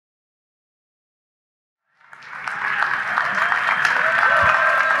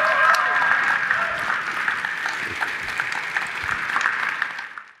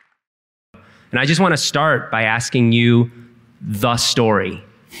And I just want to start by asking you the story.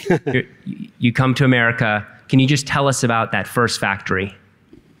 You come to America. Can you just tell us about that first factory?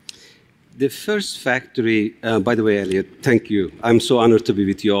 The first factory, by the way, Elliot, thank you. I'm so honored to be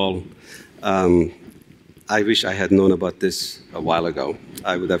with you all. I wish I had known about this a while ago.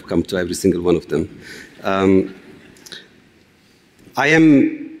 I would have come to every single one of them. I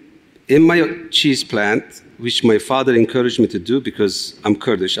am in my cheese plant, which my father encouraged me to do because I'm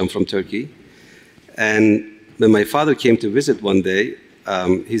Kurdish, I'm from Turkey. And when my father came to visit one day,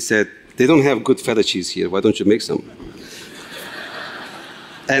 he said, "They don't have good feta cheese here, why don't you make some?"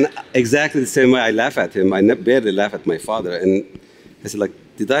 And exactly the same way I laugh at him, I barely laugh at my father. And I said,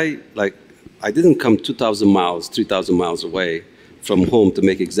 I didn't come 2,000 miles, 3,000 miles away from home to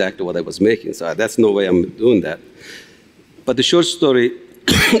make exactly what I was making. So that's no way I'm doing that. But the short story,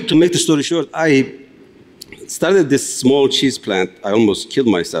 to make the story short, I started this small cheese plant. I almost killed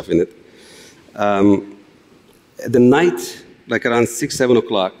myself in it. At the night, like around 6, 7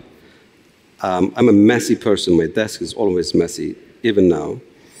 o'clock, I'm a messy person. My desk is always messy, even now.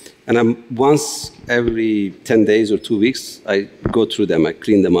 And once every 10 days or 2 weeks, I go through them, I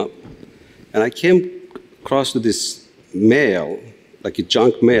clean them up. And I came across to this mail, like a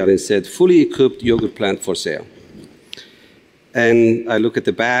junk mail, and it said, "Fully equipped yogurt plant for sale." And I look at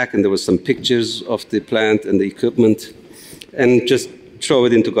the back, and there was some pictures of the plant and the equipment, and just throw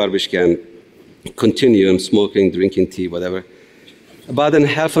it into garbage can, continue, I'm smoking, drinking tea, whatever. About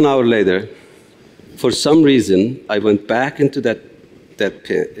half an hour later, for some reason, I went back into the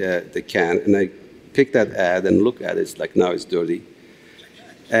can, and I picked that ad and looked at it. It's like, now it's dirty.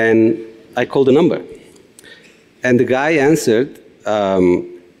 And I called the number. And the guy answered, a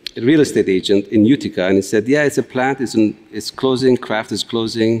real estate agent in Utica, and he said, "Yeah, it's a plant, it's closing, Kraft is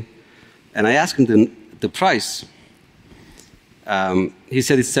closing." And I asked him the price. He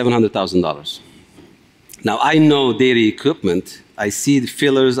said it's $700,000. Now, I know dairy equipment. I see the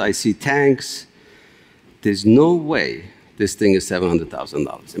fillers, I see tanks. There's no way this thing is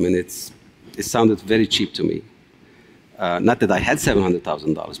 $700,000. I mean, it sounded very cheap to me. Not that I had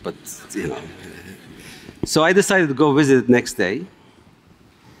 $700,000, but, you know. So I decided to go visit it next day.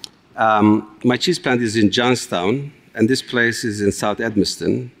 My cheese plant is in Johnstown, and this place is in South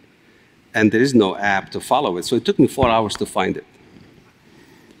Edmiston, and there is no app to follow it. So it took me 4 hours to find it.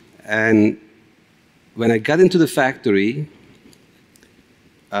 And when I got into the factory,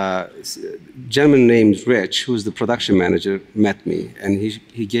 a gentleman named Rich, who's the production manager, met me, and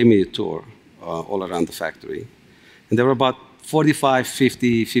he gave me a tour all around the factory. And there were about 45,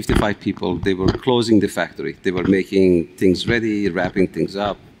 50, 55 people. They were closing the factory. They were making things ready, wrapping things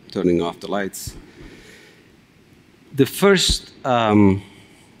up, turning off the lights. The first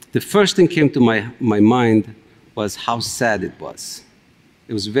thing came to my mind was how sad it was.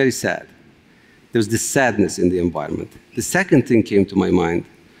 It was very sad. There was this sadness in the environment. The second thing came to my mind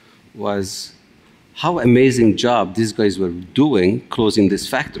was how amazing job these guys were doing closing this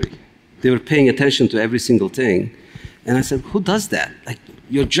factory. They were paying attention to every single thing. And I said, who does that? Like,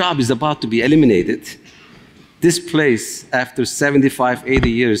 your job is about to be eliminated. This place, after 75,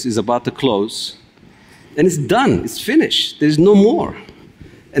 80 years, is about to close. And it's done, it's finished, there's no more.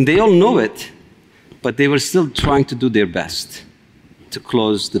 And they all know it, but they were still trying to do their best to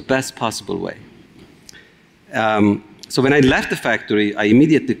close the best possible way. So when I left the factory, I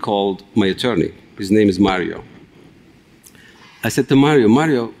immediately called my attorney. His name is Mario. I said to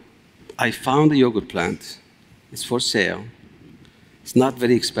Mario, I found a yogurt plant. It's for sale. It's not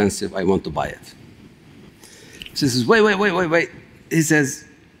very expensive. I want to buy it. He says, wait. He says,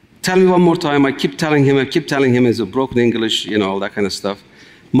 tell me one more time. I keep telling him it's a broken English, you know, all that kind of stuff.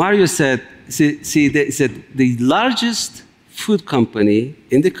 Mario said, he said, the largest food company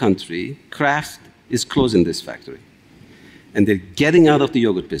in the country, Kraft, is closing this factory. And they're getting out of the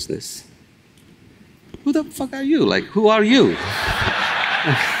yogurt business. Who the fuck are you? Like, who are you?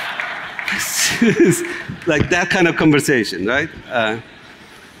 Like that kind of conversation, right?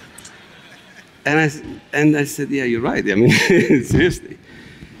 And I said, yeah, you're right. I mean, seriously.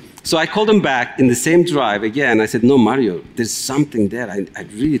 So I called him back in the same drive again. I said, no, Mario, there's something there. I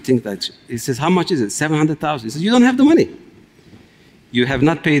really think that. He says, how much is it? $700,000. He says, you don't have the money. You have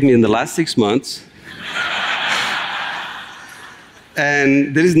not paid me in the last 6 months.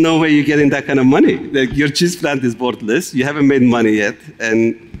 And there is no way you're getting that kind of money. Like, your cheese plant is worthless. You haven't made money yet.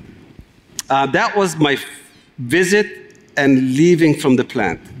 And that was my visit and leaving from the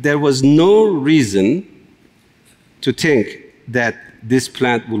plant. There was no reason to think that this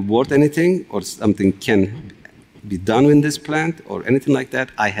plant will worth anything or something can be done in this plant or anything like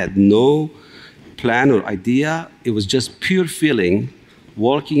that. I had no plan or idea. It was just pure feeling,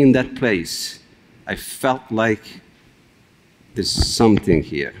 walking in that place I felt like there's something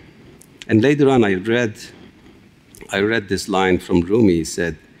here. And later on, I read this line from Rumi. He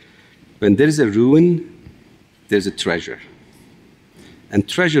said, when there is a ruin, there's a treasure. And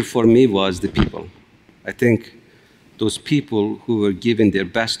treasure for me was the people. I think those people who were giving their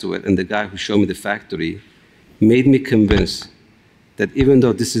best to it, and the guy who showed me the factory, made me convinced that even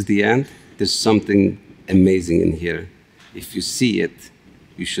though this is the end, there's something amazing in here. If you see it,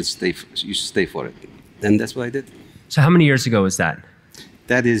 you should stay for it. And that's what I did. So how many years ago was that?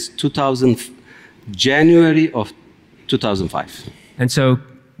 That is January of 2005. And so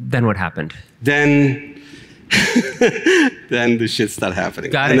then what happened? Then the shit started happening.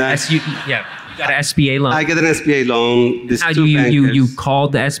 Got it. You got an SBA loan. I got an SBA loan. How you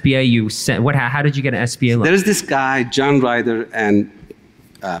called the SBA? You sent what? How did you get an SBA loan? There is this guy, John Ryder, and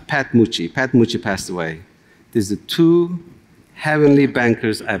Pat Mucci. Pat Mucci passed away. These are the two heavenly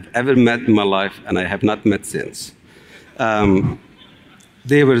bankers I've ever met in my life, and I have not met since.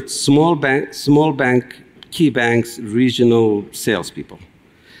 They were small bank, key banks, regional salespeople.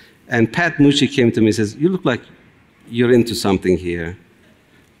 And Pat Mucci came to me and says, you look like you're into something here.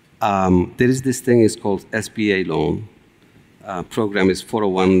 There is this thing, it's called SBA loan. Program is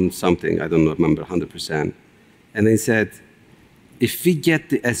 401 something, I don't remember 100%. And they said, if we get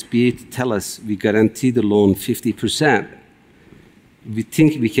the SBA to tell us we guarantee the loan 50%, we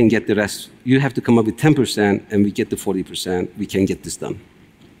think we can get the rest. You have to come up with 10% and we get the 40%, we can get this done.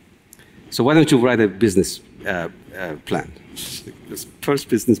 So why don't you write a business plan? This first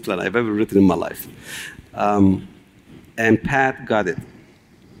business plan I've ever written in my life. And Pat got it.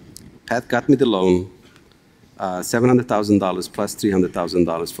 Pat got me the loan, $700,000 plus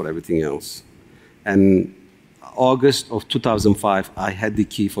 $300,000 for everything else. And August of 2005, I had the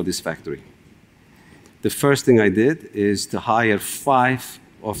key for this factory. The first thing I did is to hire 5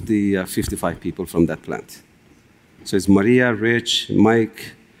 of the 55 people from that plant. So it's Maria, Rich,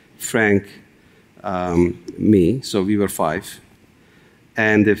 Mike, Frank, me, so we were 5.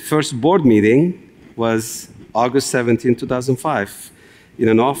 And the first board meeting was August 17, 2005, in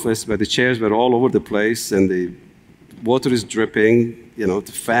an office where the chairs were all over the place and the water is dripping, the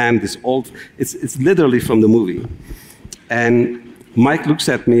fan, it's literally from the movie. And Mike looks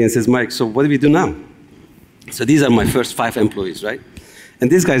at me and says, Mike, so what do we do now? So these are my first 5 employees, right? And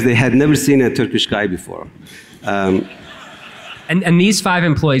these guys, they had never seen a Turkish guy before. And these 5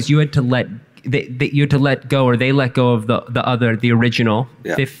 employees, you had to let go, or they let go of the original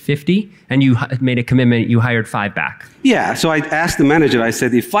 50, and you made a commitment. You hired 5 back. Yeah. So I asked the manager. I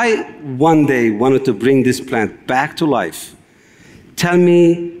said, if I one day wanted to bring this plant back to life, tell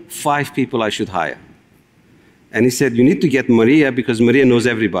me 5 people I should hire. And he said, you need to get Maria because Maria knows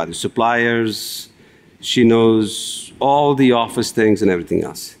everybody, suppliers. She knows all the office things and everything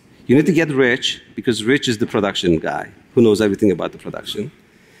else. You need to get Rich because Rich is the production guy who knows everything about the production.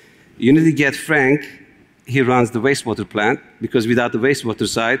 You need to get Frank. He runs the wastewater plant because without the wastewater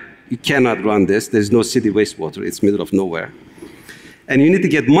side, you cannot run this. There's no city wastewater. It's middle of nowhere. And you need to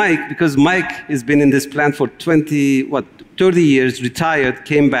get Mike because Mike has been in this plant for 30 years, retired,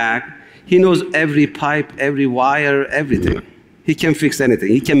 came back. He knows every pipe, every wire, everything. He can fix anything.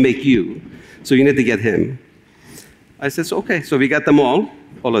 He can make you. So you need to get him. I said, so, okay. So we got them all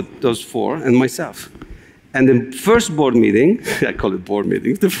of those 4, and myself. And the first board meeting, I call it board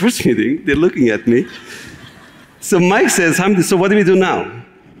meeting, the first meeting, they're looking at me. So Mike says, Hamdi, so what do we do now?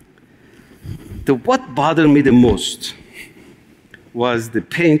 What bothered me the most was the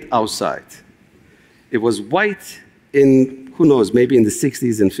paint outside. It was white in, who knows, maybe in the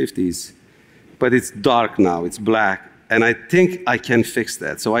 60s and 50s, but it's dark now, it's black, and I think I can fix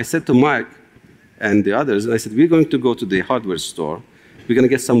that. So I said to Mike and the others, and I said, we're going to go to the hardware store, we're going to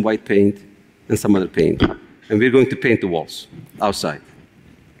get some white paint and some other paint, and we're going to paint the walls outside.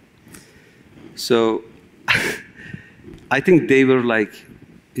 So I think they were like,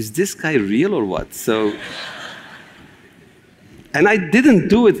 is this guy real or what? So, and I didn't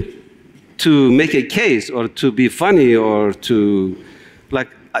do it to make a case or to be funny or to,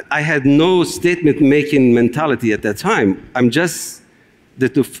 I had no statement-making mentality at that time. I'm just,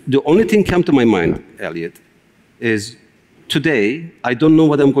 the only thing come to my mind, Elliot, is today, I don't know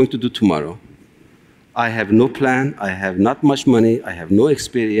what I'm going to do tomorrow. I have no plan, I have not much money, I have no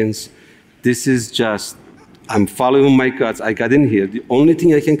experience. This is just, I'm following my guts. I got in here. The only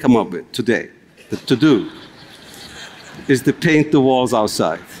thing I can come up with today, to do, is to paint the walls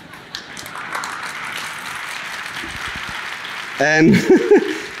outside. And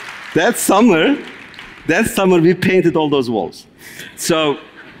that summer we painted all those walls. So,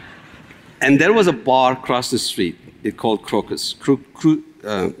 and there was a bar across the street. It called Crocus,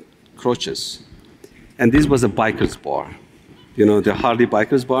 Crochus. and this was a biker's bar. You know, the Harley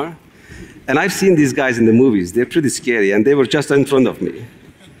Bikers bar. And I've seen these guys in the movies. They're pretty scary, and they were just in front of me.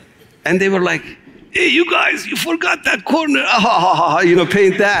 And they were like, hey, you guys, you forgot that corner. You know,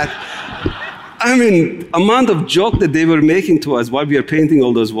 paint that. I mean, amount of joke that they were making to us while we were painting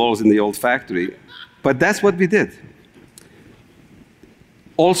all those walls in the old factory. But that's what we did.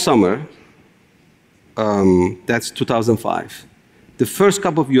 All summer, that's 2005. The first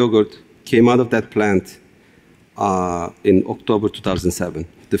cup of yogurt came out of that plant in October 2007.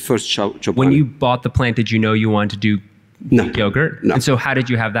 The first Chobani. When you bought the plant, did you know you wanted to do yogurt? No. And so how did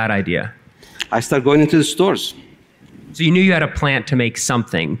you have that idea? I started going into the stores. So you knew you had a plant to make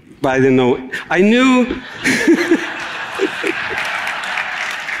something. But I didn't know. I knew.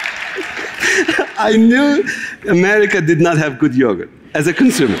 I knew America did not have good yogurt as a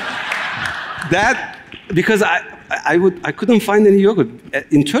consumer. That, because I couldn't find any yogurt.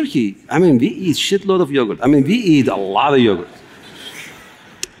 In Turkey, I mean, we eat shitload of yogurt. I mean, we eat a lot of yogurt.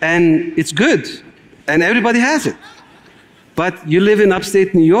 And it's good, and everybody has it. But you live in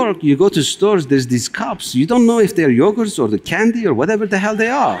upstate New York, you go to stores, there's these cups. You don't know if they're yogurts or the candy or whatever the hell they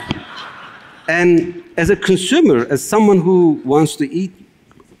are. And as a consumer, as someone who wants to eat,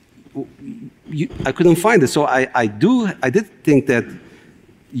 I couldn't find it. So I did think that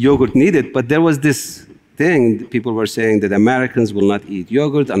yogurt needed, but there was this thing, people were saying that Americans will not eat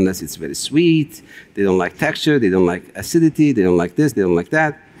yogurt unless it's very sweet. They don't like texture, they don't like acidity, they don't like this, they don't like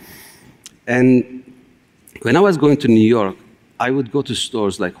that. And when I was going to New York, I would go to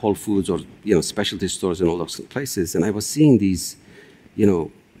stores like Whole Foods or specialty stores and all those places, and I was seeing these,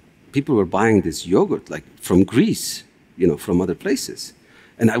 people were buying this yogurt like from Greece, from other places.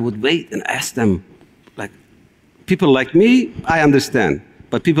 And I would wait and ask them, like, people like me, I understand,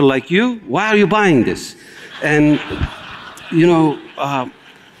 but people like you, why are you buying this? And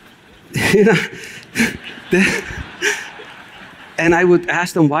and I would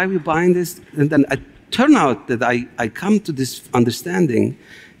ask them, why are we buying this? And then it turned out that I come to this understanding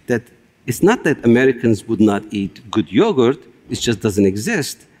that it's not that Americans would not eat good yogurt, it just doesn't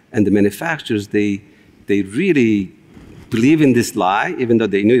exist. And the manufacturers, they really believe in this lie, even though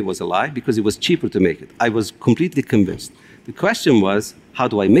they knew it was a lie, because it was cheaper to make it. I was completely convinced. The question was, how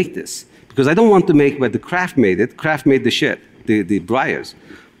do I make this? Because I don't want to make where the Kraft made it. Kraft made the shit, the Breyers.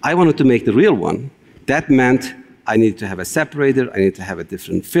 I wanted to make the real one. That meant I needed to have a separator, I needed to have a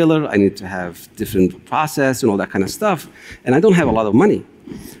different filler, I needed to have different process and all that kind of stuff. And I don't have a lot of money.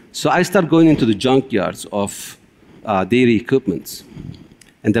 So I started going into the junkyards of dairy equipment.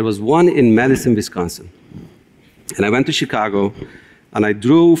 And there was one in Madison, Wisconsin. And I went to Chicago, and I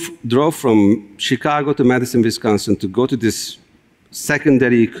drove from Chicago to Madison, Wisconsin to go to this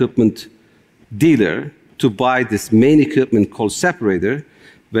secondary equipment dealer to buy this main equipment called separator,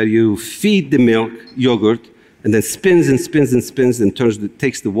 where you feed the milk, yogurt, and then spins and spins and spins and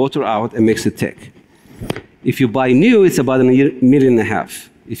takes the water out and makes it thick. If you buy new, it's about $1.5 million.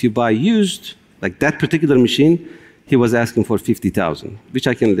 If you buy used, like that particular machine, he was asking for $50,000, which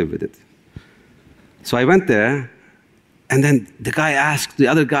I can live with it. So I went there, and then the guy asked, the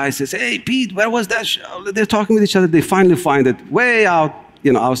other guy says, hey, Pete, where was that? They're talking with each other. They finally find it way out,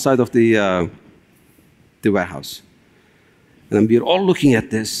 outside of the warehouse. And we're all looking at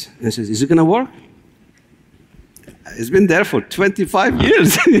this, and he says, is it going to work? It's been there for 25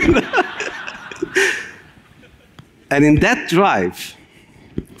 years. And in that drive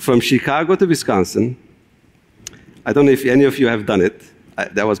from Chicago to Wisconsin, I don't know if any of you have done it.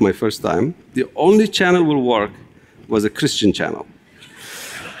 That was my first time. The only channel will work was a Christian channel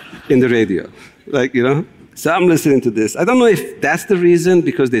in the radio. So I'm listening to this. I don't know if that's the reason,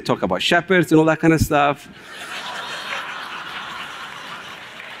 because they talk about shepherds and all that kind of stuff.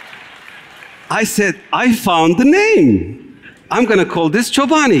 I said, I found the name. I'm going to call this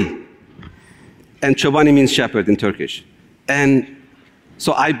Chobani. And Chobani means shepherd in Turkish. And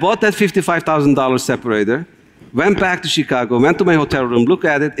so I bought that $55,000 separator, went back to Chicago, went to my hotel room, looked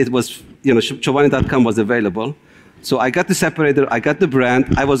at it. It was, Chobani.com was available. So I got the separator, I got the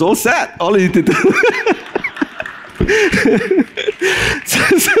brand. I was all set. All I needed to do.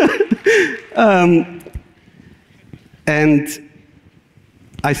 And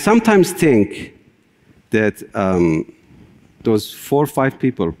I sometimes think that those 4 or 5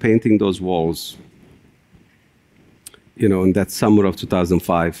 people painting those walls, in that summer of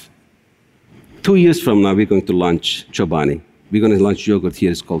 2005, 2 years from now, we're going to launch Chobani. We're going to launch yogurt here.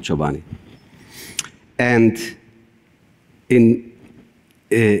 It's called Chobani. And the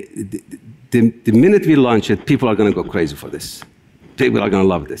minute we launch it, people are going to go crazy for this. People are going to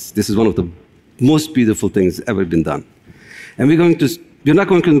love this. This is one of the most beautiful things ever been done. And we're going to We're not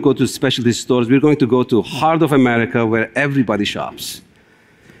going to go to specialty stores. We're going to go to heart of America where everybody shops.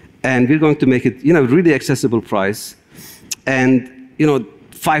 And we're going to make it, really accessible price. And,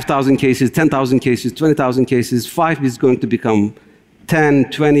 5,000 cases, 10,000 cases, 20,000 cases, 5 is going to become 10,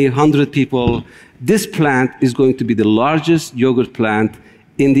 20, 100 people. This plant is going to be the largest yogurt plant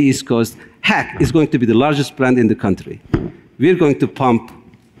in the East Coast. Heck, it's going to be the largest plant in the country. We're going to pump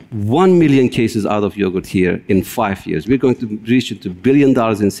 1 million cases out of yogurt here in 5 years. We're going to reach into $1 billion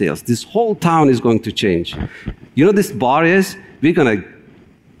in sales. This whole town is going to change. You know this bar is? We're going to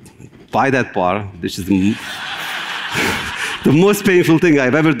buy that bar, which is the most painful thing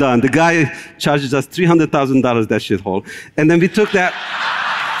I've ever done. The guy charges us $300,000, that shithole. And then we took that,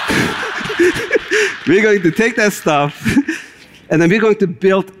 we're going to take that stuff, and then we're going to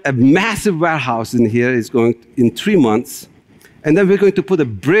build a massive warehouse in here. It's going in 3 months. And then we're going to put a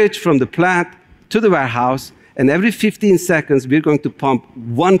bridge from the plant to the warehouse, and every 15 seconds, we're going to pump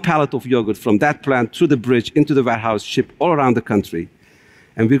 1 pallet of yogurt from that plant through the bridge into the warehouse, shipped all around the country.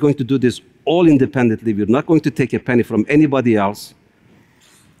 And we're going to do this all independently. We're not going to take a penny from anybody else.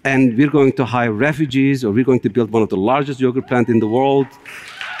 And we're going to hire refugees, or we're going to build one of the largest yogurt plants in the world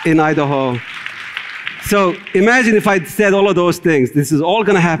in Idaho. So imagine if I said all of those things. This is all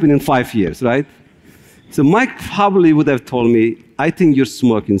going to happen in 5 years, right? So Mike probably would have told me, I think you're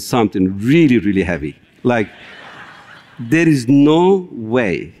smoking something really, really heavy. Like, there is no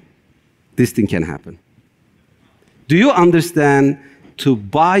way this thing can happen. Do you understand? To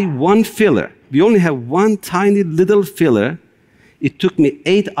buy 1 filler, we only have 1 tiny little filler. It took me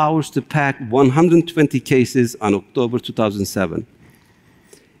 8 hours to pack 120 cases on October 2007.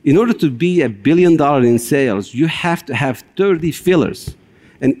 In order to be $1 billion in sales, you have to have 30 fillers.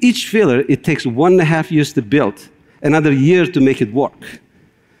 And each filler, it takes 1.5 years to build, another year to make it work.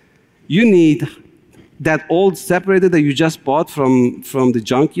 You need that old separator that you just bought from the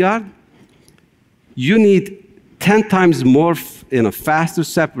junkyard. You need 10 times more faster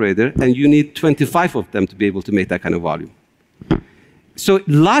separator, and you need 25 of them to be able to make that kind of volume. So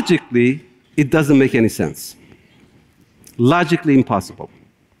logically, it doesn't make any sense. Logically impossible.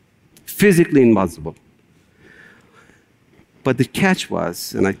 Physically impossible. But the catch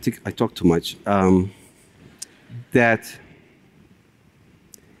was, and I think I talked too much, that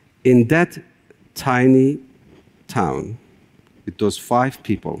in that tiny town, with those 5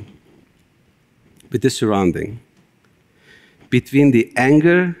 people, with the surrounding, between the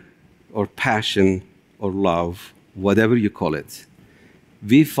anger or passion or love, whatever you call it,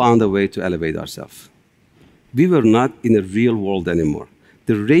 we found a way to elevate ourselves. We were not in a real world anymore.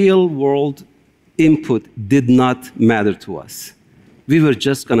 The real world input did not matter to us. We were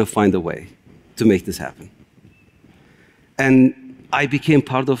just going to find a way to make this happen. And I became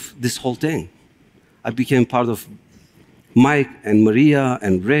part of this whole thing. I became part of Mike and Maria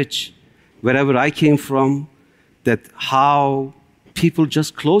and Rich, wherever I came from, that how people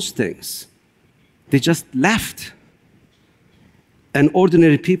just closed things. They just left. And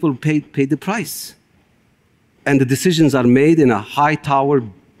ordinary people paid the price. And the decisions are made in a high tower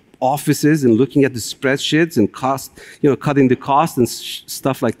offices and looking at the spreadsheets and cost, cutting the cost and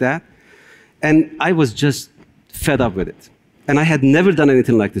stuff like that. And I was just fed up with it. And I had never done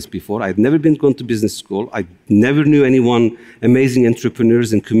anything like this before. I had never been going to business school. I never knew anyone, amazing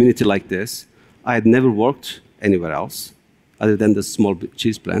entrepreneurs in community like this. I had never worked anywhere else other than the small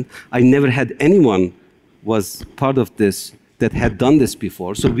cheese plant. I never had anyone was part of this that had done this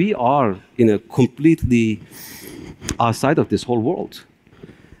before. So we are in a completely outside of this whole world.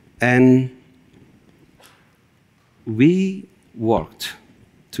 And we worked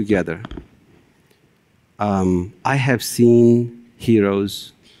together. I have seen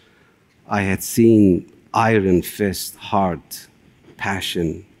heroes. I had seen iron fist, heart,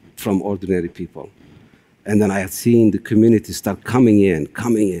 passion from ordinary people. And then I had seen the community start coming in,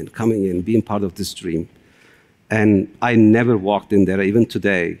 being part of this dream. And I never walked in there, even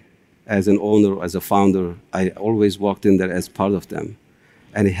today, as an owner, as a founder, I always walked in there as part of them.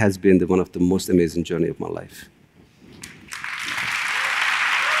 And it has been one of the most amazing journey of my life.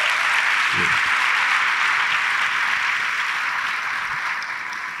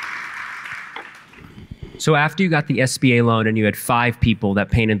 So after you got the SBA loan and you had 5 people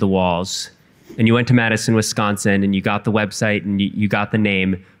that painted the walls, and you went to Madison, Wisconsin, and you got the website and you got the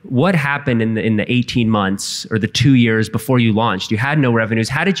name, what happened in the 18 months or the 2 years before you launched? You had no revenues.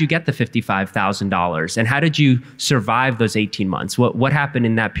 How did you get the $55,000? And how did you survive those 18 months? What happened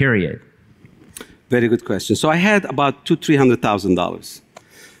in that period? Very good question. So I had about $300,000.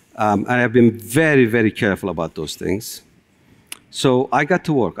 And I've been very, very careful about those things. So I got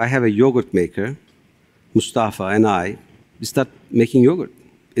to work. I have a yogurt maker, Mustafa, and I. We start making yogurt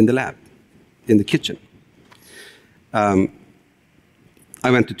in the lab, in the kitchen. I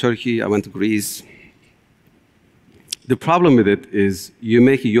went to Turkey, I went to Greece. The problem with it is you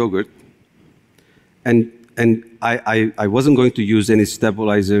make a yogurt, and I wasn't going to use any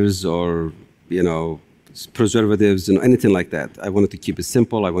stabilizers or preservatives and anything like that. I wanted to keep it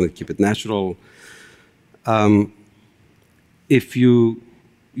simple. I wanted to keep it natural. If you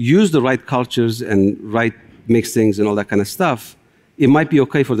use the right cultures and right mixings and all that kind of stuff, it might be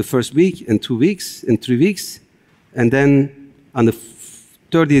okay for the first week and 2 weeks and 3 weeks, and then on the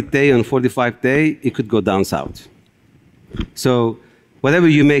 30th day and 45th day, it could go down south. So whatever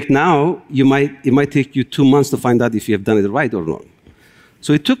you make now, it might take you 2 months to find out if you have done it right or wrong.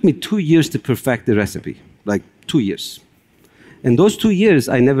 So it took me 2 years to perfect the recipe, like 2 years. And those 2 years,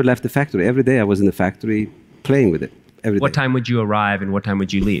 I never left the factory. Every day I was in the factory playing with it. Every day. What time would you arrive and what time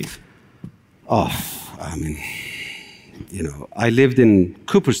would you leave? Oh, I mean, I lived in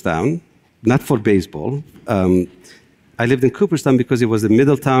Cooperstown, not for baseball. I lived in Cooperstown because it was the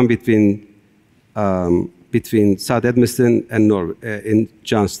middle town between South Edmiston and in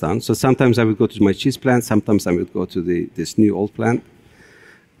Johnstown. So sometimes I would go to my cheese plant, sometimes I would go to this new old plant.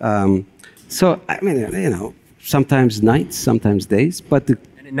 So, I mean, sometimes nights, sometimes days, but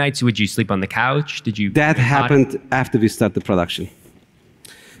and at nights, would you sleep on the couch? That happened after we start the production.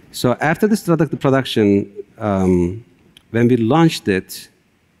 So after we started the production, when we launched it,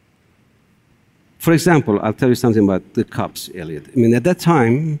 for example, I'll tell you something about the cups, Elliot. I mean, at that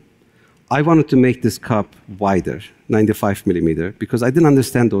time, I wanted to make this cup wider, 95 millimeter, because I didn't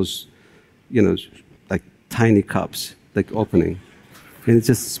understand those, like tiny cups, like opening. And it's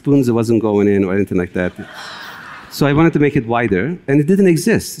just spoons that wasn't going in or anything like that. So I wanted to make it wider, and it didn't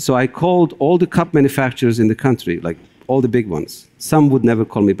exist. So I called all the cup manufacturers in the country, like all the big ones. Some would never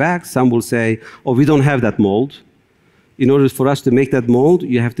call me back. Some will say, oh, we don't have that mold. In order for us to make that mold,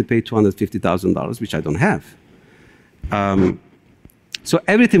 you have to pay $250,000, which I don't have. So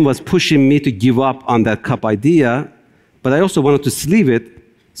everything was pushing me to give up on that cup idea, but I also wanted to sleeve it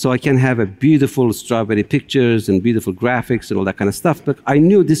so I can have a beautiful strawberry pictures and beautiful graphics and all that kind of stuff. But I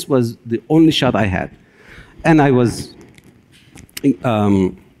knew this was the only shot I had. And I was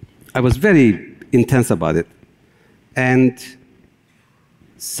very intense about it. And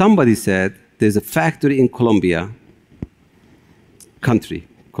somebody said, there's a factory in Colombia,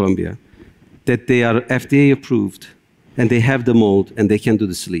 that they are FDA approved, and they have the mold, and they can do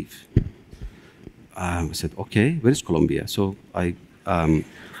the sleeve. I said, okay, where is Colombia? So I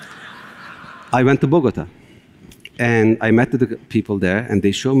went to Bogota, and I met the people there, and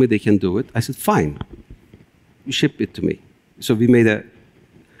they showed me they can do it. I said, fine, you ship it to me. So we made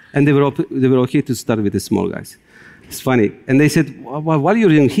and they were okay to start with the small guys. It's funny. And they said, well, while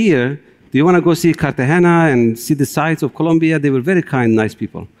you're in here, do you want to go see Cartagena and see the sights of Colombia? They were very kind, nice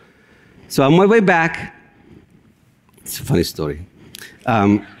people. So on my way back, it's a funny story.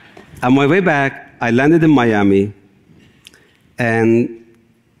 On my way back, I landed in Miami, and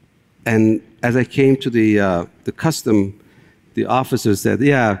as I came to the custom, the officer said,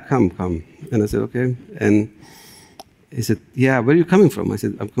 yeah, come. And I said, okay. And he said, yeah, where are you coming from? I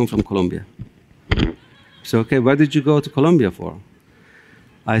said, I'm coming from Colombia. So, okay, where did you go to Colombia for?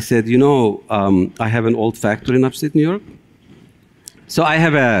 I said, I have an old factory in upstate New York. So I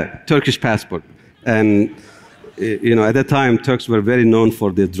have a Turkish passport. And, at that time, Turks were very known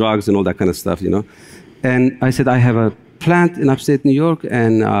for their drugs and all that kind of stuff, And I said, I have a plant in upstate New York,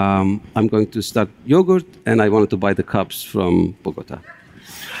 and I'm going to start yogurt, and I wanted to buy the cups from Bogota.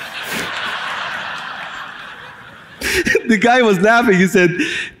 The guy was laughing. He said,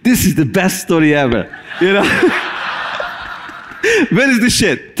 this is the best story ever. Where is the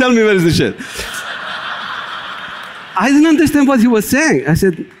shit? Tell me where is the shit. I didn't understand what he was saying. I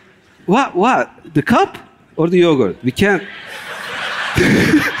said, what? The cup or the yogurt? We can't.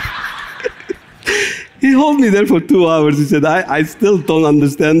 He held me there for 2 hours. He said, I still don't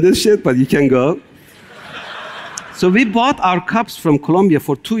understand this shit, but you can go. So we bought our cups from Colombia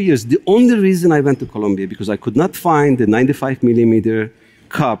for 2 years. The only reason I went to Colombia, because I could not find the 95 millimeter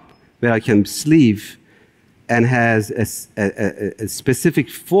cup where I can sleeve and has a specific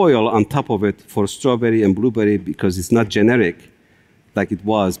foil on top of it for strawberry and blueberry, because it's not generic like it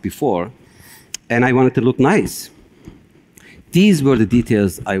was before. And I wanted to look nice. These were the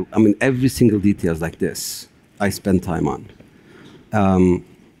details, I mean, every single detail like this, I spent time on.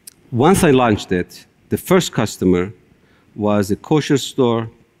 Once I launched it, the first customer was a kosher store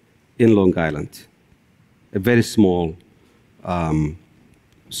in Long Island, a very small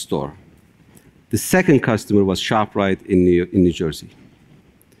store. The second customer was ShopRite in New Jersey.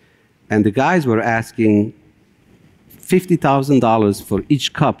 And the guys were asking $50,000 for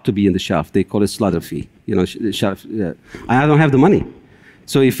each cup to be in the shelf. They call it slaughter fee. Shelf. Yeah. I don't have the money.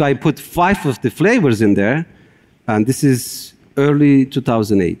 So if I put 5 of the flavors in there, and this is early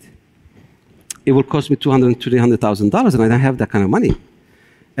 2008, it will cost me $200,000, $300,000, and I don't have that kind of money.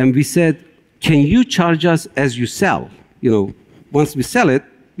 And we said, can you charge us as you sell? Once we sell it,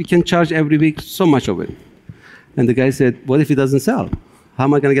 we can charge every week so much of it. And the guy said, what if it doesn't sell? How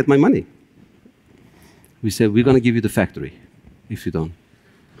am I going to get my money? We said, we're going to give you the factory if you don't.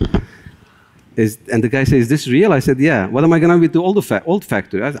 And the guy said, is this real? I said, yeah. What am I going to do with the old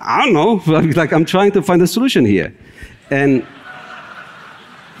factory? I said, I don't know. Like, I'm trying to find a solution here. And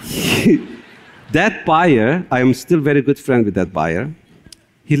that buyer, I am still very good friend with that buyer.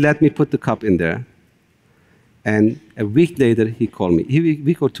 He let me put the cup in there. And a week later, he called me. A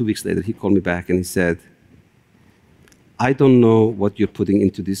week or 2 weeks later, he called me back and he said, I don't know what you're putting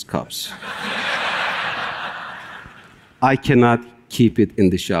into these cups. I cannot keep it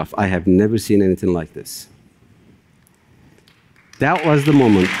in the shelf. I have never seen anything like this. That was the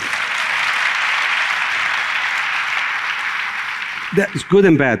moment. That's good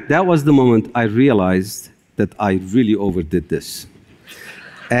and bad. That was the moment I realized that I really overdid this.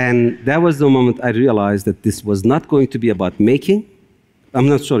 And that was the moment I realized that this was not going to be about making.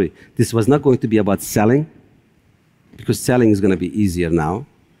 This was not going to be about selling, because selling is going to be easier now.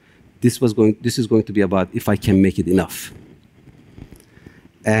 This is going to be about if I can make it enough.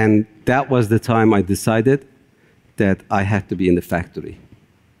 And that was the time I decided that I had to be in the factory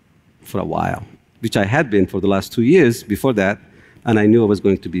for a while, which I had been for the last 2 years before that, and I knew I was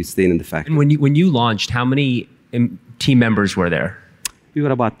going to be staying in the factory. And when you launched, how many team members were there? We were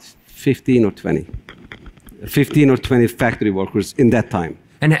about 15 or 20. 15 or 20 factory workers in that time.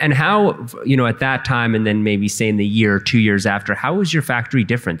 And how, at that time, and then maybe say in the year or 2 years after, how was your factory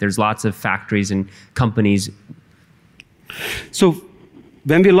different? There's lots of factories and companies. So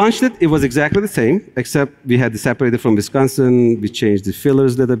when we launched it, it was exactly the same, except we had separated from Wisconsin. We changed the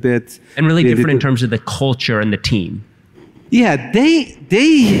fillers a little bit. And really different in terms of the culture and the team. Yeah, they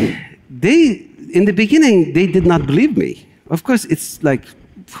in the beginning, they did not believe me. Of course, it's like,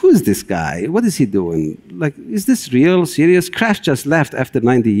 who's this guy? What is he doing? Like, is this real, serious? Kraft just left after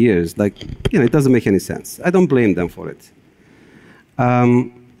 90 years. Like, it doesn't make any sense. I don't blame them for it.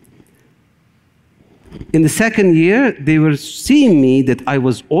 In the second year, they were seeing me that I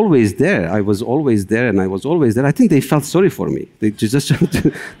was always there. I was always there, and I was always there. I think they felt sorry for me. They just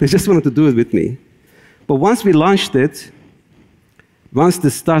wanted to do it with me. But once we launched it, once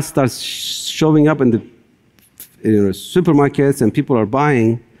the stuff starts showing up in the supermarkets and people are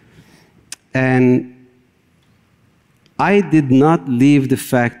buying, and I did not leave the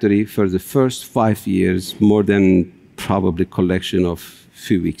factory for the first 5 years more than probably collection of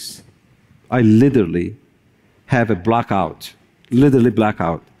few weeks. I literally have a blackout,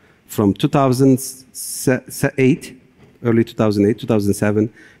 from 2008, early 2008, 2007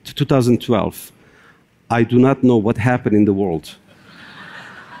 to 2012. I do not know what happened in the world.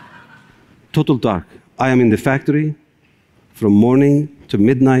 Total dark. I am in the factory from morning to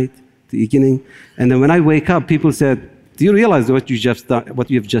midnight to evening. And then when I wake up, people said, do you realize what you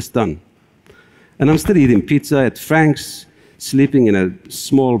have just done? And I'm still eating pizza at Frank's, sleeping in a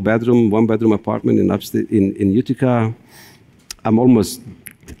small bedroom, one-bedroom apartment in Utica. I almost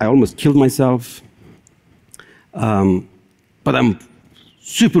killed myself. But I'm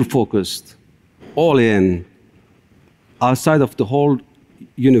super focused, all in, outside of the whole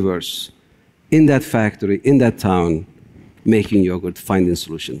universe, in that factory, in that town, making yogurt, finding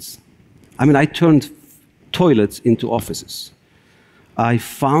solutions. I turned toilets into offices. I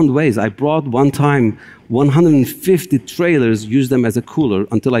found ways. I brought one time 150 trailers, used them as a cooler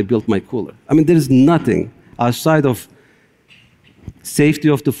until I built my cooler. There is nothing outside of safety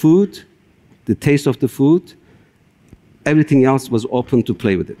of the food, the taste of the food. Everything else was open to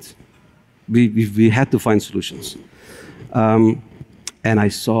play with it. We had to find solutions. And I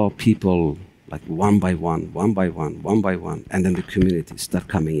saw people like one by one, and then the community start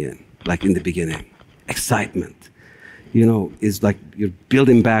coming in, like in the beginning. Excitement, is like you're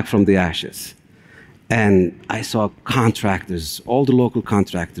building back from the ashes. And I saw contractors, all the local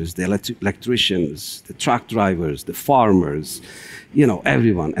contractors, the electricians, the truck drivers, the farmers,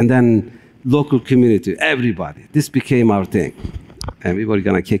 everyone. And then local community, everybody. This became our thing. And we were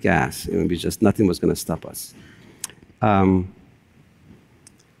gonna kick ass. Nothing was gonna stop us.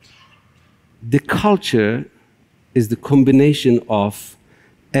 The culture is the combination of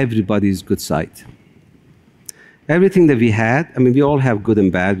everybody's good side. Everything that we had, we all have good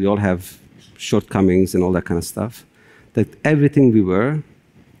and bad, we all have shortcomings and all that kind of stuff, that everything we were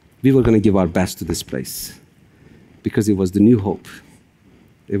going to give our best to this place. because it was the new hope.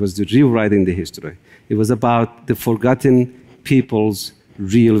 It was the rewriting the history. It was about the forgotten people's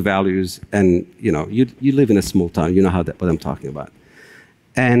real values. And you live in a small town, you know what I'm talking about.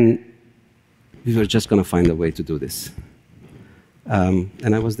 And we were just going to find a way to do this.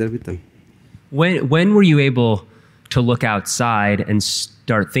 And I was there with them. When were you able to look outside and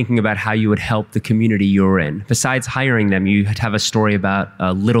start thinking about how you would help the community you were in? Besides hiring them, you have a story about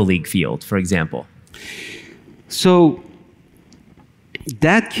a Little League field, for example. So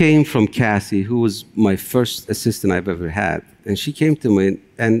that came from Cassie, who was my first assistant I've ever had. And she came to me,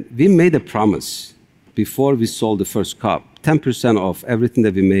 and we made a promise before we sold the first cup. 10% of everything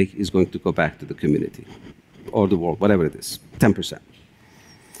that we make is going to go back to the community or the world, whatever it is, 10%.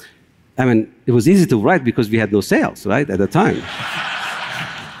 I mean, it was easy to write because we had no sales, right, at the time.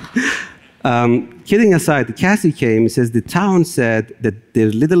 Kidding aside, Cassie came and says the town said that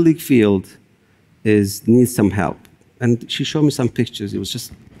their Little League field needs some help. And she showed me some pictures. It was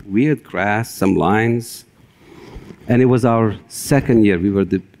just weird grass, some lines. And it was our second year. We were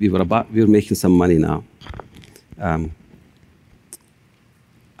making some money now.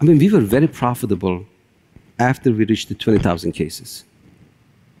 We were very profitable after we reached the 20,000 cases.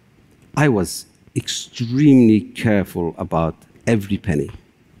 I was extremely careful about every penny.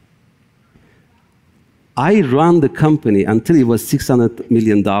 I ran the company until it was $600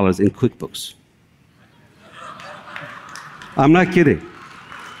 million in QuickBooks. I'm not kidding.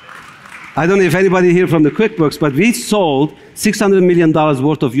 I don't know if anybody here from the QuickBooks, but we sold $600 million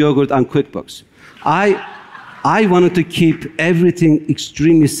worth of yogurt on QuickBooks. I wanted to keep everything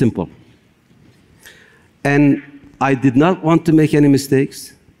extremely simple. And I did not want to make any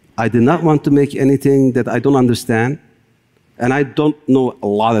mistakes. I did not want to make anything that I don't understand. And I don't know a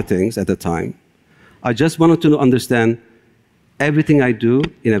lot of things at the time. I just wanted to understand everything I do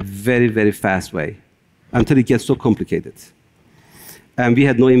in a very, very fast way until it gets so complicated. And we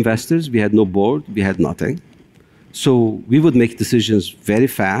had no investors, we had no board, we had nothing. So we would make decisions very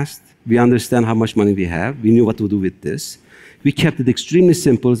fast. We understand how much money we have. We knew what to do with this. We kept it extremely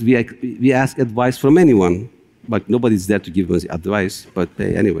simple. We asked advice from anyone, but nobody's there to give us advice, but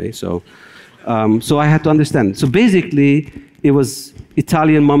anyway, so I had to understand. So basically, it was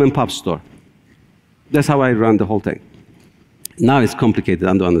Italian mom and pop store. That's how I ran the whole thing. Now it's complicated.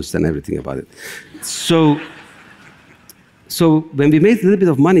 I don't understand everything about it. So when we made a little bit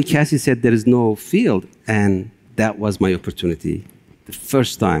of money, Cassie said there is no field, and that was my opportunity. The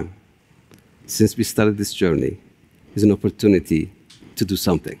first time since we started this journey is an opportunity to do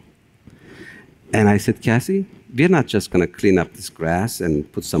something. And I said, Cassie, we're not just going to clean up this grass and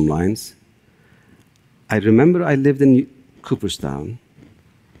put some lines. I remember I lived in Cooperstown,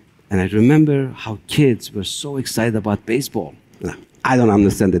 and I remember how kids were so excited about baseball. I don't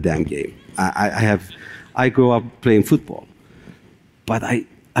understand the damn game. I grew up playing football. But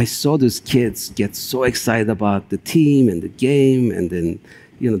I saw those kids get so excited about the team and the game and then,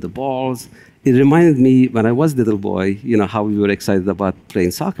 the balls. It reminded me when I was a little boy, how we were excited about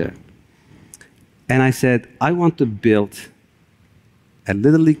playing soccer. And I said, I want to build a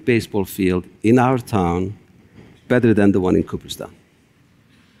Little League baseball field in our town better than the one in Cooperstown.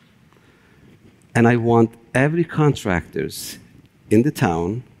 And I want every contractors in the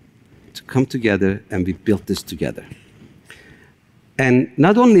town to come together, and we built this together. And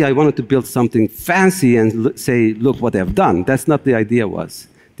not only I wanted to build something fancy and say, look what I've done. That's not the idea was.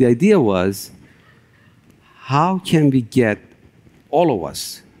 The idea was, how can we get all of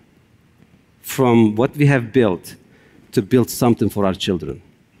us from what we have built to build something for our children?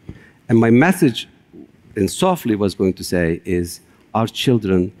 And my message, and softly was going to say, is our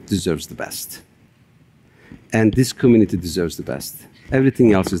children deserves the best. And this community deserves the best.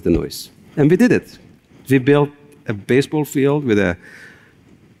 Everything else is the noise. And we did it. We built a baseball field with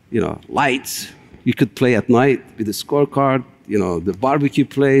lights. You could play at night with a scorecard, the barbecue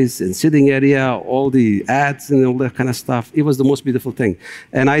place and sitting area, all the ads and all that kind of stuff. It was the most beautiful thing.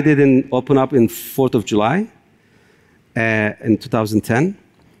 And I did open up in 4th of July in 2010.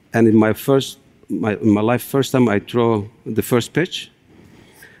 And in my life, first time I throw the first pitch.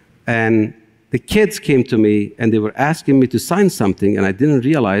 And the kids came to me and they were asking me to sign something, and I didn't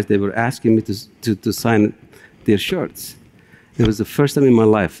realize they were asking me to sign their shirts. It was the first time in my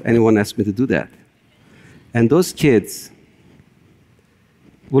life anyone asked me to do that. And those kids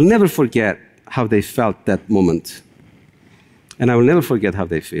will never forget how they felt that moment. And I will never forget how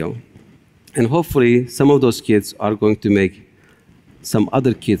they feel. And hopefully some of those kids are going to make some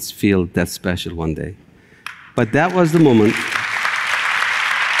other kids feel that special one day. But that was the moment.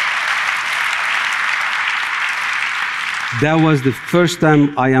 That was the first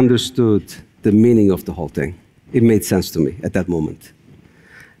time I understood the meaning of the whole thing. It made sense to me at that moment.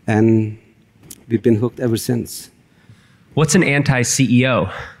 And we've been hooked ever since. What's an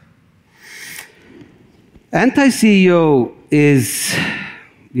anti-CEO? Anti-CEO is,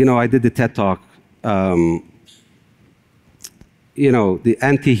 I did the TED Talk, the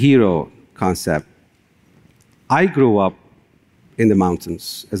anti-hero concept. I grew up in the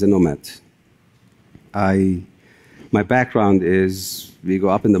mountains as a nomad. My background is we go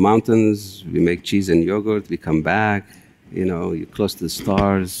up in the mountains, we make cheese and yogurt, we come back, you're close to the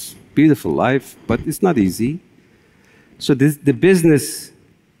stars. Beautiful life, but it's not easy. So the business,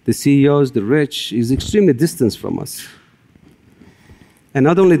 the CEOs, the rich, is extremely distant from us. And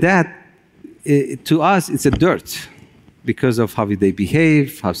not only that, to us, it's a dirt because of how they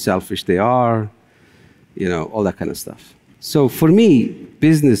behave, how selfish they are, all that kind of stuff. So for me,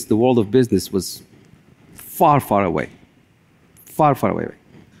 business, the world of business was far, far away. Far, far away.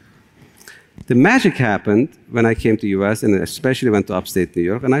 The magic happened when I came to US and especially went to upstate New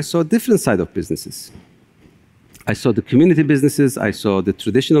York, and I saw a different side of businesses. I saw the community businesses, I saw the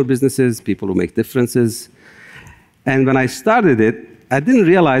traditional businesses, people who make differences. And when I started it, I didn't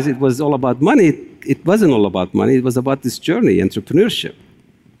realize it was all about money. It wasn't all about money, it was about this journey, entrepreneurship.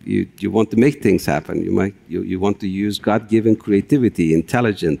 You want to make things happen. You want to use God-given creativity,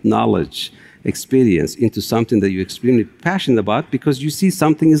 intelligence, knowledge, experience into something that you're extremely passionate about because you see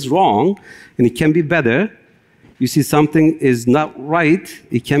something is wrong and it can be better. You see something is not right,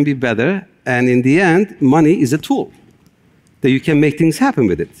 it can be better. And in the end, money is a tool that you can make things happen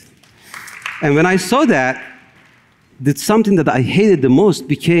with it. And when I saw that something that I hated the most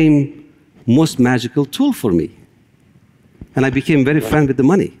became most magical tool for me. And I became very friendly with the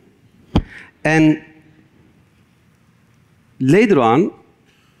money. And later on,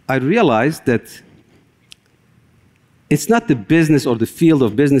 I realized that it's not the business or the field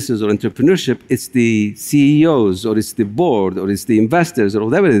of businesses or entrepreneurship, it's the CEOs or it's the board or it's the investors or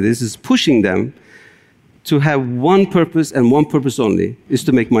whatever it is pushing them to have one purpose and one purpose only, is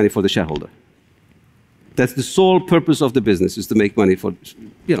to make money for the shareholder. That's the sole purpose of the business, is to make money for,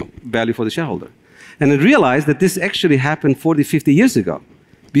 value for the shareholder. And I realized that this actually happened 40, 50 years ago.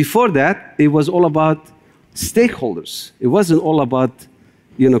 Before that, it was all about stakeholders. It wasn't all about,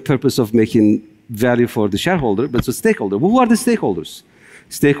 purpose of making value for the shareholder, but it's a stakeholder. Well, who are the stakeholders?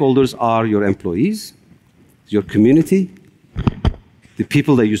 Stakeholders are your employees, your community, the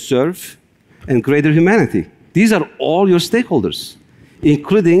people that you serve, and greater humanity. These are all your stakeholders,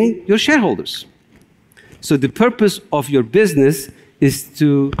 including your shareholders. So the purpose of your business is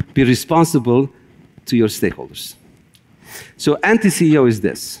to be responsible to your stakeholders. So anti-CEO is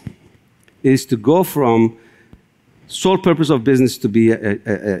this, is to go from sole purpose of business to be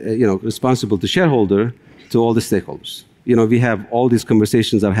responsible to shareholder to all the stakeholders. We have all these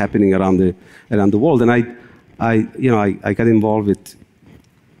conversations are happening around the world, and I got involved with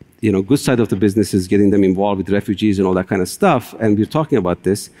good side of the business is getting them involved with refugees and all that kind of stuff, and we're talking about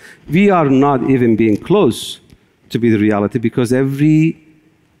this. We are not even being close to be the reality because every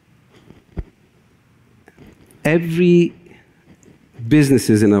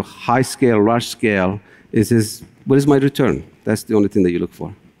businesses in a high scale, large scale is what is my return? That's the only thing that you look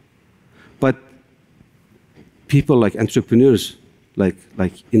for. But people like entrepreneurs, like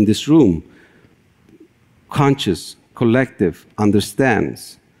in this room, conscious, collective,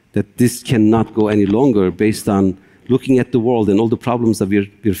 understands that this cannot go any longer based on looking at the world and all the problems that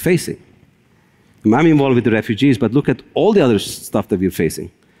we're facing. I'm involved with the refugees, but look at all the other stuff that we're facing.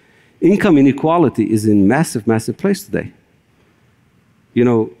 Income inequality is in massive, massive place today.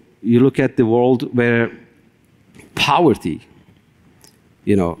 You look at the world where poverty,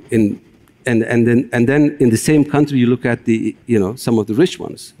 and then in the same country you look at the, some of the rich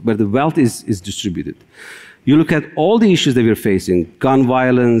ones, where the wealth is distributed. You look at all the issues that we're facing, gun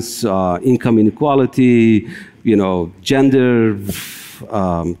violence, income inequality, gender,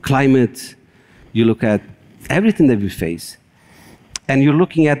 climate. You look at everything that we face. And you're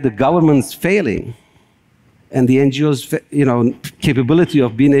looking at the governments failing and the NGOs, capability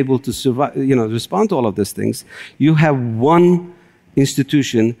of being able to survive, respond to all of these things. You have one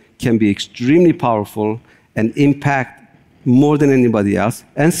institution can be extremely powerful and impact more than anybody else,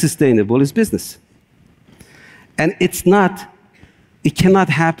 and sustainable is business. And it cannot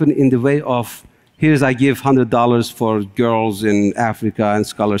happen in the way of, here's I give $100 for girls in Africa and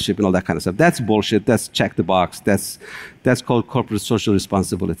scholarship and all that kind of stuff. That's bullshit, that's check the box, that's called corporate social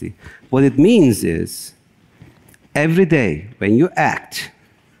responsibility. What it means is, every day when you act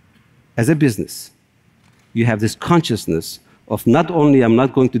as a business, you have this consciousness of not only I'm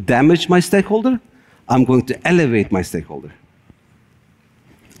not going to damage my stakeholder, I'm going to elevate my stakeholder.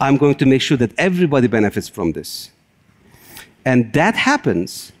 I'm going to make sure that everybody benefits from this. And that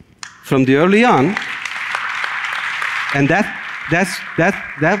happens from the early on. And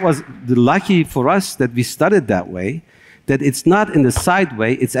that was the lucky for us that we started that way, that it's not in the side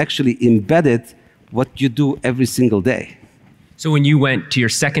way, it's actually embedded what you do every single day. So when you went to your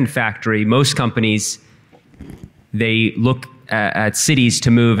second factory, most companies, they look at cities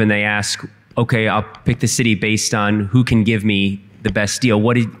to move and they ask, okay, I'll pick the city based on who can give me the best deal.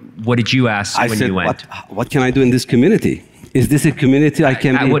 What did you ask when you went? What can I do in this community? Is this a community I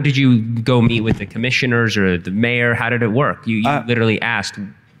can be? What did you go meet with the commissioners or the mayor? How did it work? You literally asked.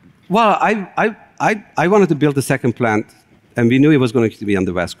 Well, I wanted to build a second plant, and we knew it was going to be on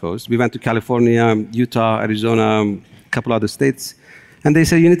the West Coast. We went to California, Utah, Arizona, a couple other states, and they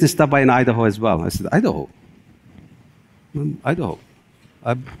said, you need to stop by in Idaho as well. I said, Idaho? Idaho.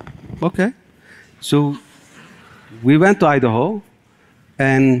 Okay. So we went to Idaho,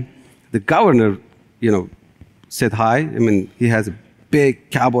 and the governor, said hi. I mean, he has a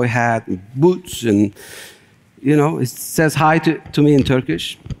big cowboy hat and boots, and, it says hi to me in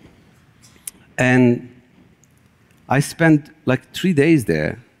Turkish. And I spent like 3 days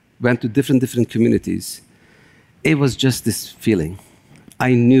there, went to different communities. It was just this feeling.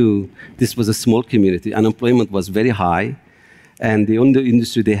 I knew this was a small community. Unemployment was very high, and the only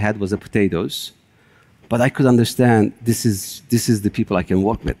industry they had was the potatoes. But I could understand this is the people I can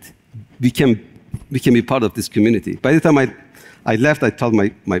work with. We can be part of this community. By the time I left, I told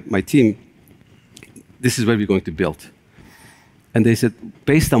my team, this is where we're going to build. And they said,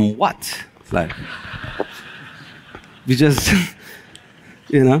 based on what? Like, we just,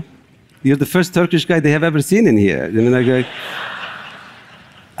 you're the first Turkish guy they have ever seen in here.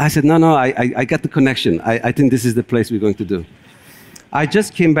 I said, no, I got the connection. I think this is the place we're going to do. I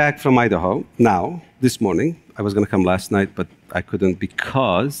just came back from Idaho now, this morning. I was going to come last night, but I couldn't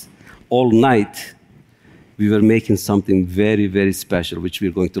because all night we were making something very, very special, which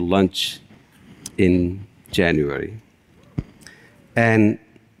we're going to launch in January. And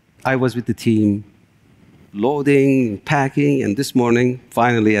I was with the team loading, packing, and this morning,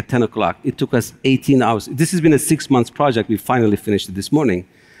 finally at 10 o'clock, it took us 18 hours. This has been a 6-month project. We finally finished it this morning.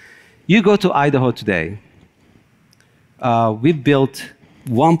 You go to Idaho today, we built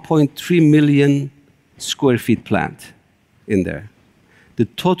 1.3 million square feet plant in there. The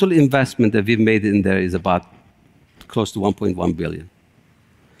total investment that we've made in there is about close to 1.1 billion.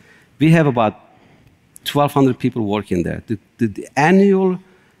 We have about 1,200 people working there. The annual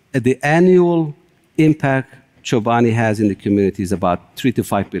impact Chobani has in the community is about $3 to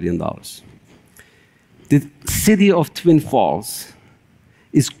 $5 billion. The city of Twin Falls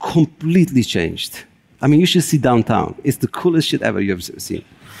is completely changed. I mean, you should see downtown. It's the coolest shit ever you've ever seen.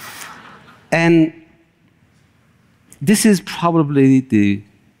 And this is probably the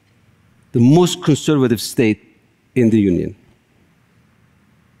most conservative state in the union.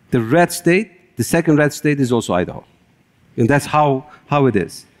 The red state, the second red state is also Idaho. And that's how it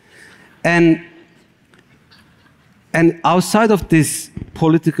is. And outside of this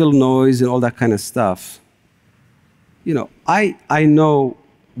political noise and all that kind of stuff, I know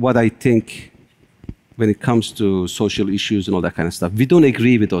what I think when it comes to social issues and all that kind of stuff. We don't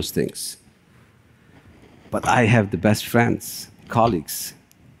agree with those things. But I have the best friends, colleagues.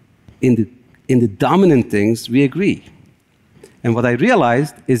 In the dominant things, we agree. And what I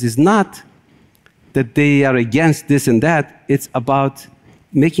realized is it's not that they are against this and that. It's about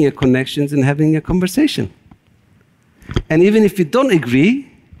making a connections and having a conversation. And even if we don't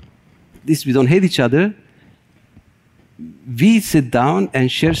agree, at least we don't hate each other, we sit down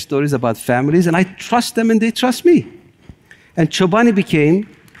and share stories about families, and I trust them and they trust me. And Chobani became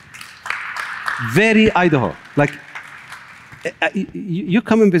very Idaho. Like, you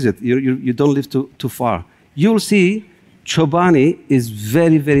come and visit. You don't live too far. You'll see Chobani is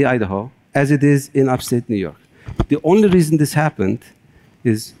very, very Idaho, as it is in upstate New York. The only reason this happened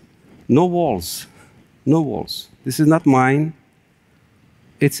is no walls. No walls. This is not mine.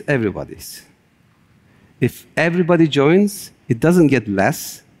 It's everybody's. If everybody joins, it doesn't get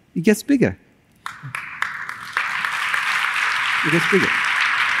less, it gets bigger. It gets bigger.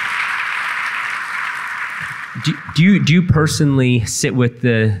 Do you personally sit with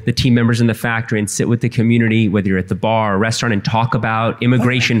the team members in the factory and sit with the community, whether you're at the bar or restaurant, and talk about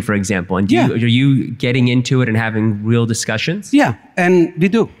immigration, for example? And are you getting into it and having real discussions? Yeah, and we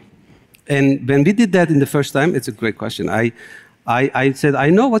do. And when we did that in the first time, it's a great question. I said, I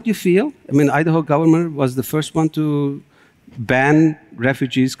know what you feel. I mean, Idaho government was the first one to ban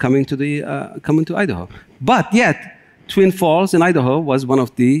refugees coming to Idaho. But yet, Twin Falls in Idaho was one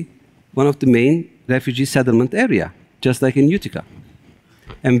of the main refugee settlement area, just like in Utica.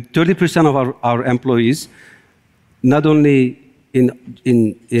 And 30% of our employees, not only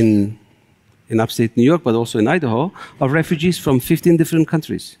in upstate New York, but also in Idaho, are refugees from 15 different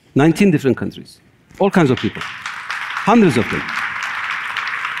countries, 19 different countries, all kinds of people, hundreds of them.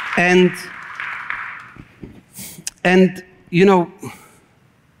 And you know,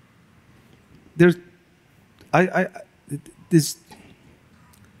 there's, I'll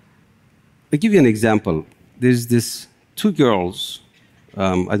give you an example. There's this two girls,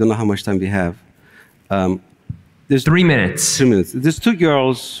 I don't know how much time we have. There's 3 minutes. 3 minutes. There's two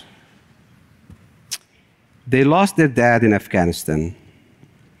girls, they lost their dad in Afghanistan,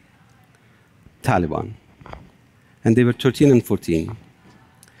 Taliban, and they were 13 and 14.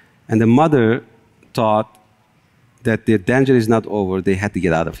 And the mother thought that their danger is not over, they had to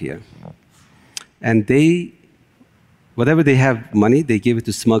get out of here. And they, whatever they have money, they gave it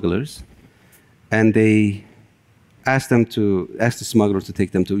to smugglers, and they asked the smugglers to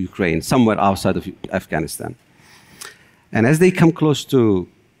take them to Ukraine, somewhere outside of Afghanistan. And as they come close to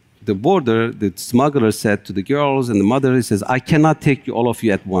the border, the smuggler said to the girls and the mother, he says, I cannot take all of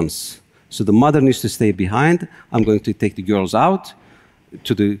you at once. So the mother needs to stay behind. I'm going to take the girls out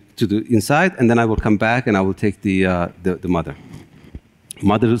to the inside, and then I will come back and I will take the mother.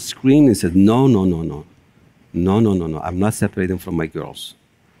 Mother screamed and said, no, no, no, no. No, no, no, no. I'm not separating from my girls.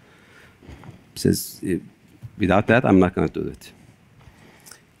 Says, without that, I'm not going to do it.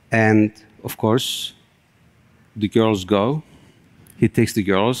 And of course, the girls go. He takes the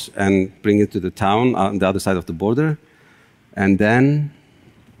girls and brings it to the town on the other side of the border. And then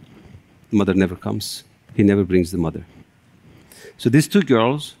the mother never comes. He never brings the mother. So these two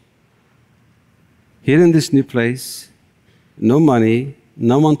girls, here in this new place, no money,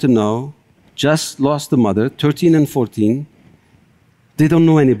 no one to know, just lost the mother, 13 and 14. They don't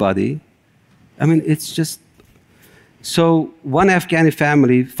know anybody. I mean, it's just... So one Afghani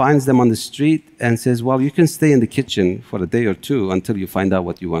family finds them on the street and says, well, you can stay in the kitchen for a day or two until you find out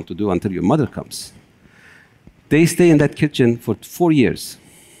what you want to do, until your mother comes. They stay in that kitchen for 4 years.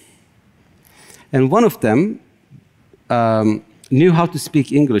 And one of them knew how to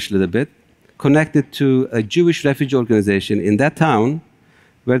speak English a little bit, connected to a Jewish refugee organization in that town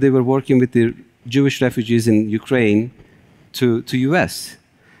where they were working with the Jewish refugees in Ukraine to US.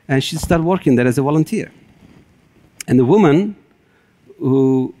 And she started working there as a volunteer. And the woman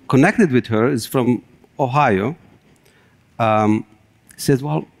who connected with her is from Ohio, said,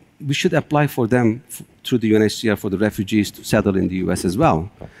 well, we should apply for them through the UNHCR for the refugees to settle in the US as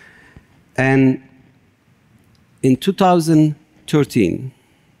well. And in 2013,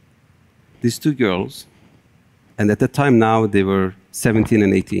 these two girls, and at that time now they were 17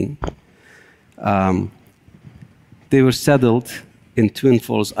 and 18, they were settled in Twin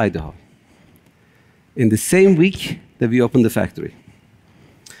Falls, Idaho, in the same week that we opened the factory.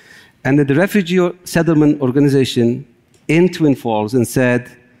 And the refugee settlement organization in Twin Falls and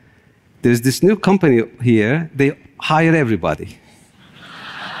said, there's this new company here, they hire everybody.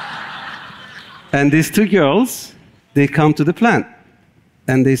 And these two girls, they come to the plant.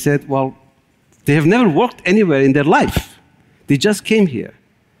 And they said, well, they have never worked anywhere in their life. They just came here,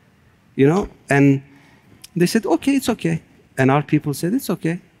 you know? And they said, okay, it's okay. And our people said, it's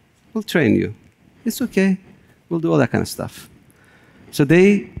okay, we'll train you. It's okay, we'll do all that kind of stuff. So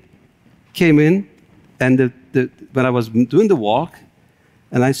they came in, and when I was doing the walk,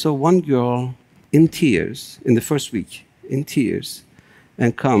 and I saw one girl in tears, in the first week, in tears,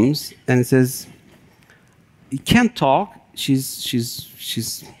 and comes and says, you can't talk,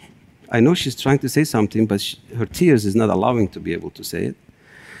 I know she's trying to say something, but her tears is not allowing to be able to say it.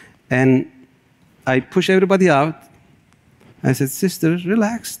 And I push everybody out. I said, sister,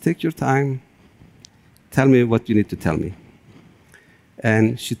 relax, take your time. Tell me what you need to tell me.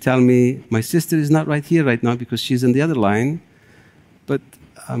 And she told me, my sister is not right here right now because she's in the other line, but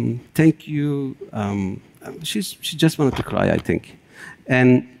thank you. She just wanted to cry, I think.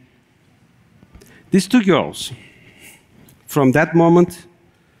 And these two girls, from that moment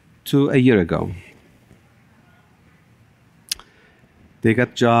to a year ago, they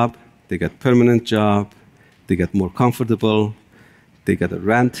got job, they got permanent job, they got more comfortable, they got to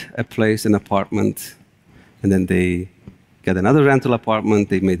rent a place, an apartment, and then they got another rental apartment,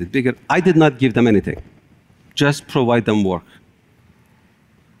 they made it bigger. I did not give them anything, just provide them work.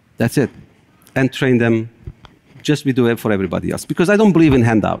 That's it. And train them, just we do it for everybody else. Because I don't believe in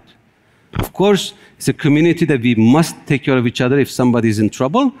handout. Of course, it's a community that we must take care of each other if somebody's in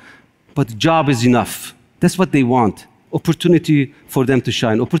trouble, but the job is enough. That's what they want. Opportunity for them to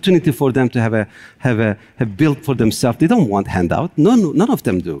shine, opportunity for them to have built for themselves. They don't want handout. No, none of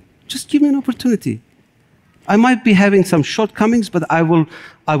them do. Just give me an opportunity. I might be having some shortcomings, but I will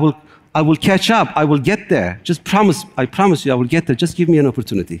catch up. I will get there. I promise you, I will get there. Just give me an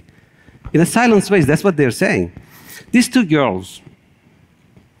opportunity. In a silent way, that's what they're saying. These two girls,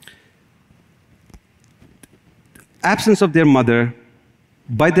 absence of their mother,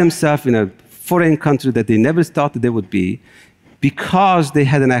 by themselves in a foreign country that they never thought that they would be, because they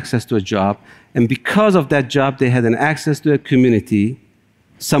had an access to a job, and because of that job, they had an access to a community.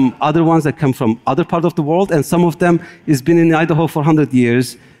 Some other ones that come from other parts of the world, and some of them has been in Idaho for 100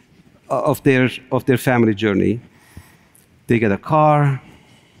 years of their family journey. They get a car,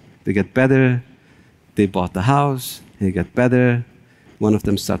 they get better, they bought the house, they get better. One of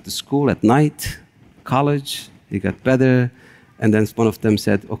them started school at night, college, he got better. And then one of them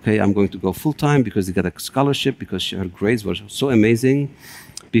said, okay, I'm going to go full-time because he got a scholarship because her grades were so amazing.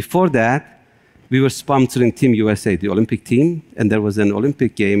 Before that, we were sponsoring Team USA, the Olympic team, and there was an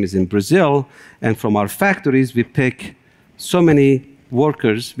Olympic Games in Brazil, and from our factories, we pick so many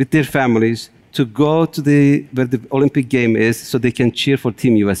workers with their families to go to where the Olympic game is so they can cheer for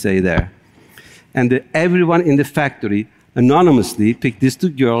Team USA there. And everyone in the factory anonymously picked these two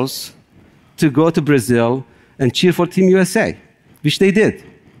girls to go to Brazil and cheer for Team USA, which they did.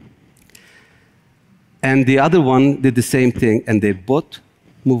 And the other one did the same thing, and they both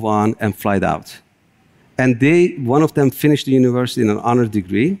move on and flied out. And one of them finished the university in an honor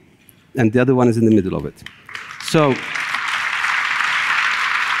degree, and the other one is in the middle of it. So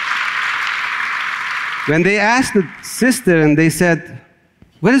when they asked the sister and they said,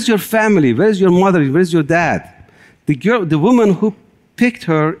 where is your family? Where is your mother? Where is your dad? The woman who picked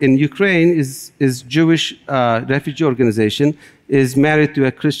her in Ukraine is Jewish refugee organization, is married to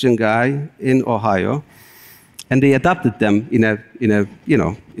a Christian guy in Ohio, and they adopted them in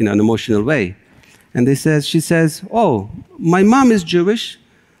an emotional way. And she says, oh, my mom is Jewish,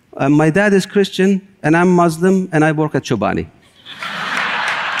 my dad is Christian, and I'm Muslim, and I work at Chobani.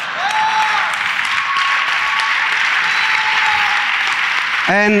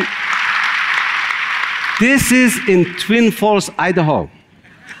 And this is in Twin Falls, Idaho.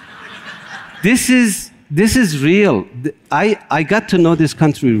 This is real. I got to know this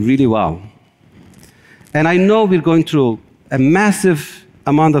country really well. And I know we're going through a massive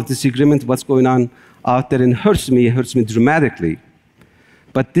amount of disagreement, what's going on out there, and it hurts me dramatically.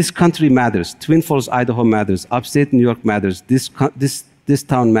 But this country matters. Twin Falls, Idaho matters. Upstate New York matters. This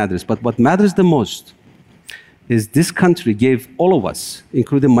town matters. But what matters the most is this country gave all of us,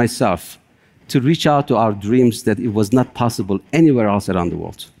 including myself, to reach out to our dreams that it was not possible anywhere else around the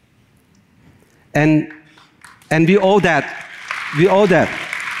world. And we owe that. We owe that.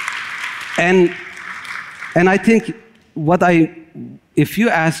 And I think if you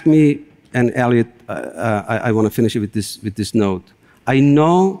ask me, and Elliot, I want to finish it with this note. I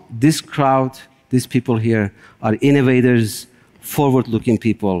know this crowd, these people here, are innovators, forward-looking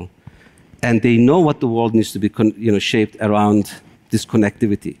people, and they know what the world needs to be shaped around this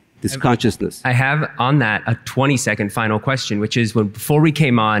connectivity, this consciousness. I have on that a 20-second final question, which is before we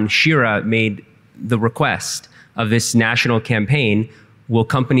came on, Shira made the request of this national campaign. Will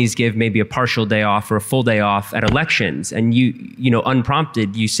companies give maybe a partial day off or a full day off at elections? And you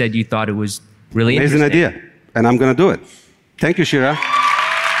unprompted, you said you thought it was really interesting. Amazing idea, and I'm going to do it. Thank you, Shira.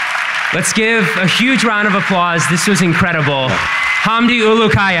 Let's give a huge round of applause. This was incredible. Hamdi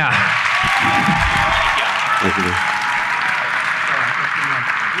Ulukaya. Thank you.